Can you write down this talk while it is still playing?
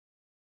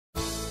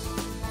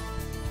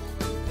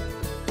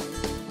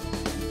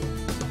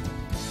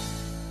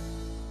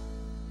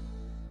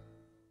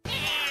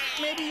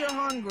me you're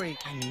hungry.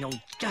 I know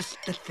just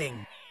the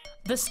thing.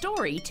 The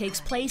story takes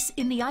place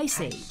in the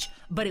Ice Age,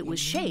 but it was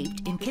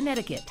shaped in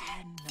Connecticut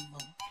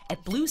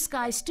at Blue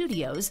Sky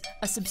Studios,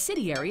 a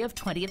subsidiary of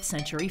 20th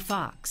Century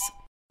Fox.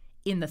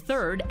 In the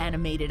third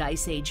animated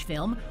Ice Age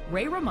film,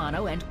 Ray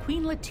Romano and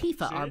Queen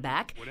Latifah are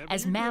back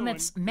as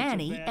mammoths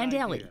Manny and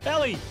Ellie.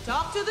 Ellie!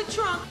 Talk to the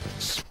trunk.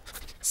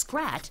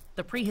 Scrat,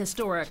 the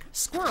prehistoric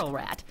squirrel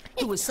rat,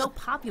 who was so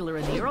popular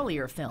in the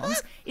earlier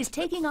films, is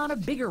taking on a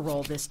bigger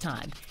role this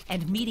time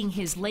and meeting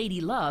his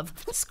lady love,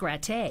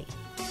 Scratay.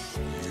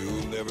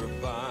 You'll never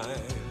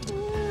find.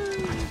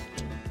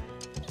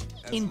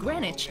 In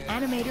Greenwich,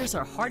 animators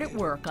are hard at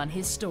work on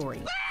his story.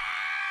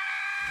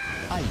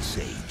 Ice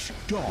Age,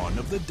 Dawn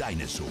of the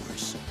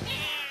Dinosaurs.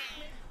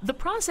 The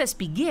process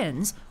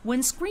begins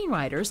when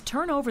screenwriters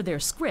turn over their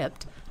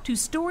script to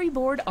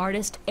storyboard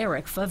artist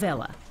Eric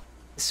Favela.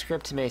 The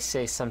script may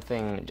say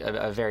something,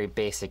 a very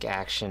basic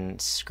action.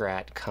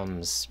 Scrat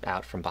comes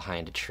out from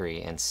behind a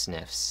tree and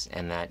sniffs,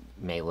 and that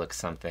may look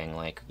something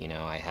like, you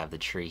know, I have the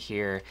tree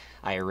here,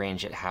 I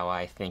arrange it how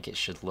I think it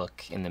should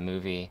look in the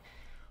movie.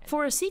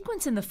 For a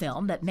sequence in the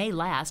film that may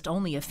last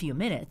only a few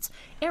minutes,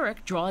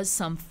 Eric draws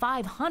some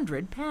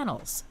 500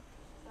 panels.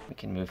 We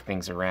can move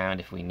things around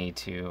if we need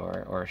to,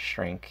 or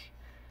shrink.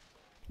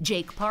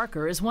 Jake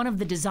Parker is one of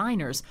the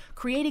designers,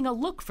 creating a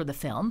look for the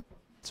film.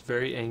 It's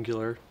very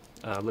angular.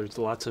 There's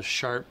lots of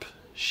sharp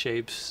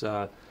shapes,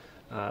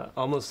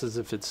 almost as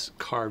if it's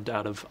carved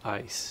out of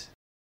ice.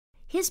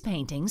 His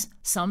paintings,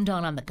 some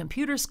done on the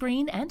computer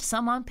screen and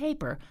some on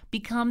paper,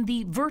 become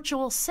the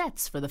virtual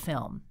sets for the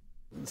film.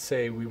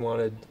 Say we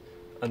wanted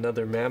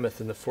another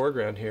mammoth in the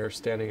foreground here,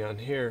 standing on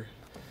here,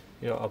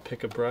 you know, I'll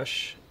pick a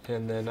brush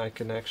and then I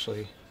can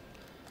actually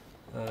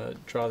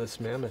draw this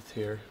mammoth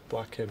here,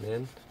 block him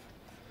in,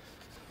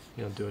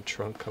 you know, do a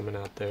trunk coming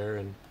out there,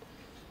 and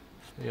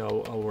you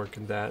know, I'll work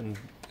in that and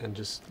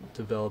just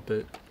develop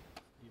it.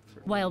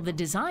 While the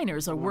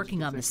designers are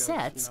working on the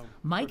sets,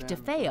 Mike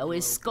DeFeo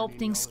is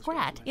sculpting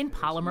Scrat in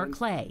polymer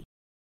clay.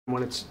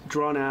 When it's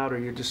drawn out, or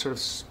you're just sort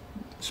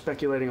of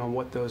speculating on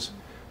what those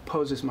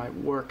poses might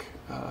work,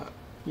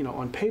 you know,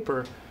 on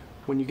paper,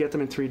 when you get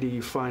them in 3D,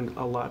 you find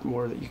a lot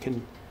more that you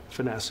can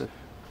finesse.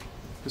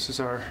 This is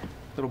our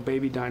little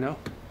baby dino.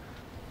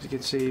 As you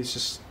can see, he's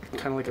just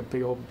kind of like a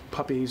big old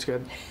puppy. He's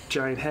got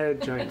giant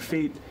head, giant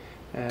feet,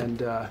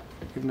 and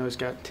even though he's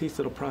got teeth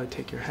that'll probably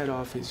take your head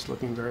off, he's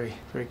looking very,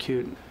 very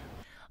cute.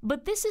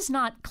 But this is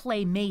not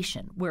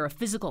claymation, where a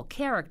physical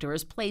character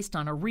is placed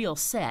on a real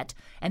set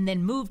and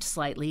then moved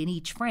slightly in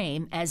each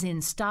frame, as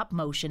in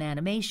stop-motion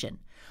animation.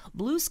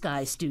 Blue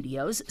Sky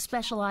Studios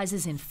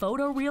specializes in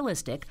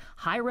photorealistic,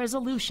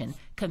 high-resolution,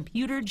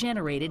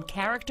 computer-generated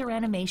character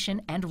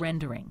animation and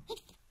rendering.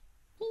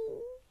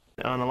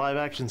 On a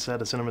live-action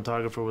set, a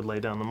cinematographer would lay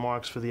down the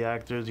marks for the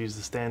actors, use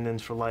the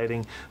stand-ins for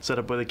lighting, set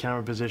up where the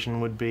camera position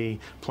would be,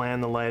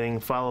 plan the lighting,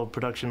 follow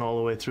production all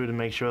the way through to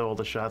make sure all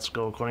the shots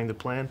go according to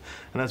plan,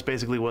 and that's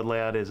basically what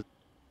layout is.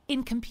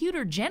 In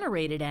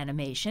computer-generated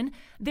animation,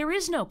 there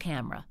is no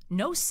camera,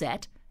 no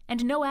set,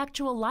 and no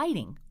actual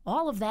lighting.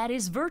 All of that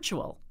is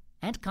virtual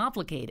and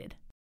complicated.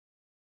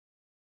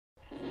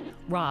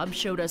 Rob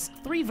showed us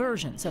 3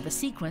 versions of a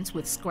sequence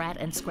with Scrat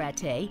and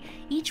Scratay,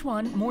 each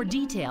one more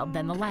detailed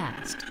than the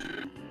last.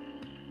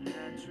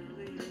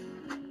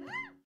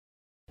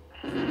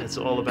 It's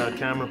all about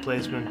camera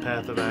placement,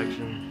 path of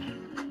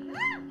action.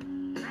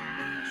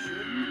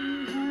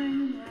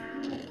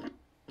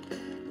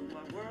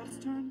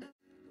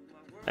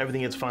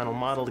 Everything gets final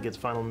modeled, it gets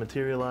final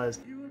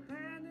materialized.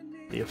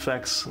 The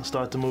effects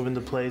start to move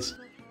into place.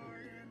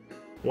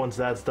 Once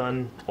that's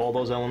done, all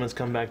those elements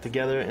come back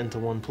together into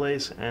one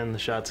place, and the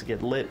shots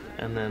get lit,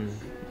 and then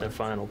they're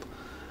finaled.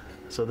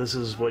 So this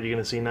is what you're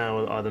going to see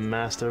now are the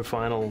master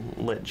final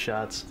lit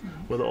shots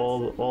with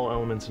all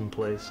elements in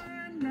place.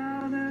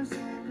 Now there's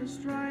all the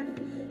strife,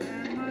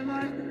 and my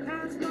life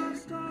has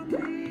lost all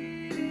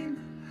meaning.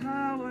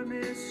 How I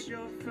miss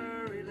your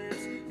furry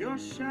lips, your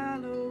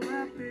shallow,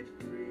 rapid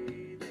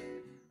breathing.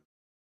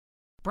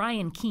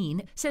 Brian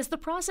Keene says the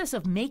process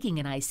of making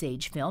an Ice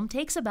Age film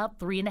takes about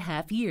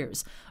 3.5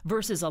 years,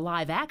 versus a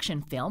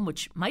live-action film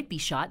which might be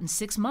shot in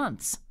 6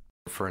 months.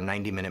 For a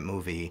 90-minute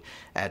movie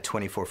at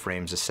 24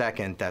 frames a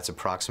second, that's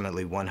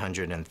approximately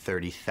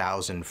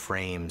 130,000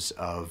 frames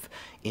of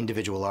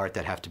individual art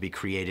that have to be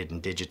created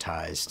and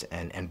digitized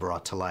and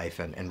brought to life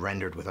and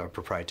rendered with our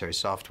proprietary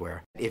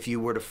software. If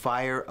you were to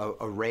fire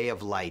a ray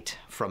of light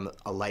from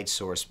a light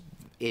source,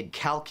 it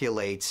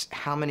calculates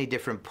how many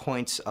different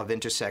points of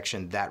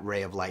intersection that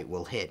ray of light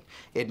will hit.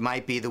 It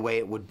might be the way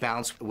it would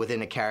bounce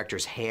within a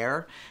character's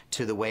hair,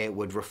 to the way it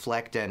would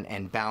reflect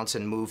and bounce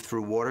and move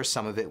through water.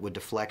 Some of it would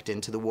deflect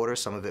into the water,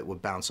 some of it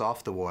would bounce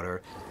off the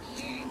water.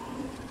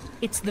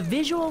 It's the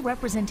visual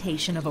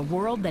representation of a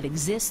world that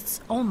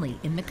exists only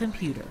in the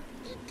computer.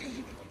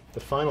 The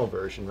final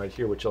version right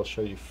here, which I'll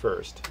show you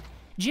first.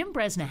 Jim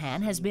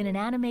Bresnahan has been an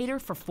animator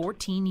for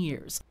 14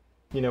 years.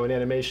 You know, in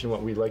animation,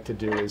 what we like to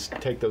do is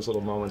take those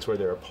little moments where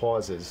there are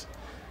pauses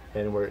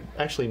and where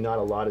actually not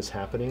a lot is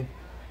happening,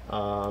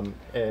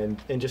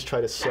 and just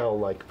try to sell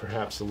like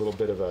perhaps a little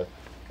bit of a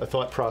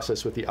thought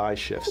process with the eye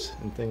shifts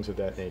and things of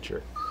that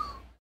nature.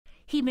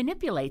 He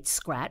manipulates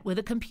Scrat with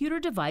a computer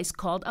device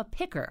called a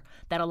picker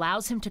that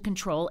allows him to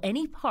control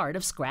any part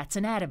of Scrat's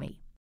anatomy.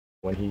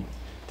 When he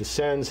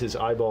descends, his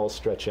eyeballs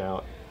stretch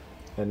out,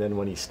 and then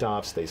when he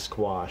stops, they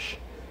squash.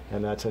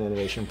 And that's an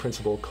animation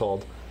principle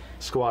called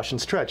squash and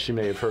stretch, you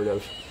may have heard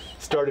of.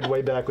 Started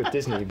way back with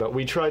Disney, but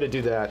we try to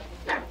do that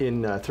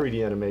in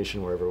 3D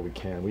animation wherever we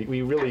can.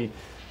 We really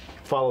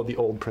follow the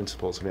old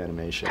principles of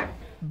animation.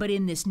 But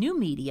in this new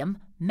medium,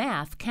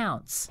 math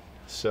counts.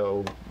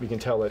 So we can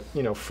tell at,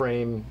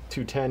 frame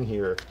 210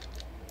 here,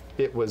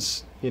 it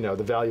was, the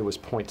value was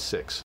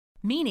 0.6.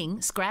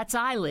 Meaning Scrat's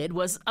eyelid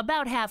was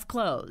about half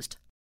closed.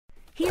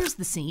 Here's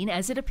the scene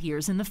as it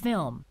appears in the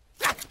film.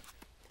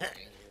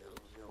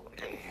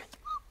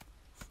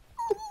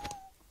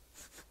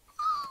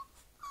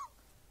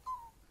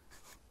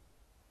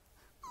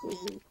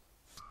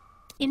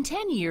 In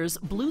 10 years,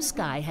 Blue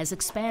Sky has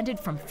expanded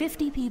from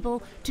 50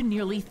 people to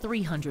nearly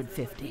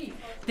 350.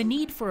 The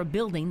need for a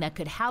building that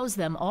could house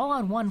them all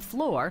on one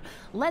floor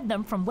led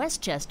them from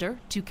Westchester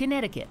to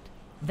Connecticut.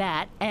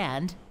 That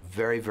and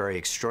very, very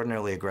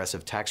extraordinarily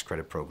aggressive tax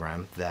credit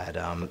program that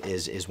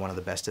is one of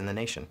the best in the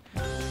nation.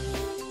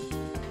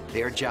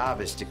 Their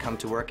job is to come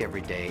to work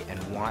every day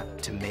and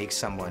want to make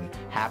someone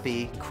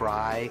happy,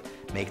 cry,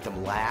 make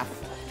them laugh,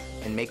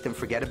 and make them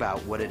forget about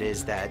what it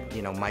is that,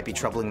 might be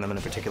troubling them in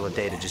a particular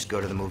day to just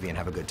go to the movie and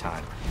have a good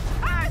time.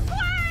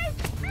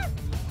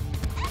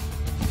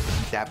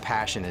 That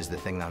passion is the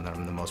thing that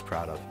I'm the most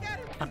proud of.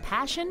 A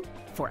passion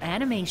for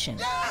animation.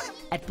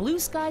 At Blue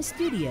Sky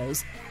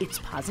Studios, it's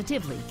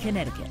positively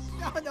Connecticut.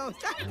 No,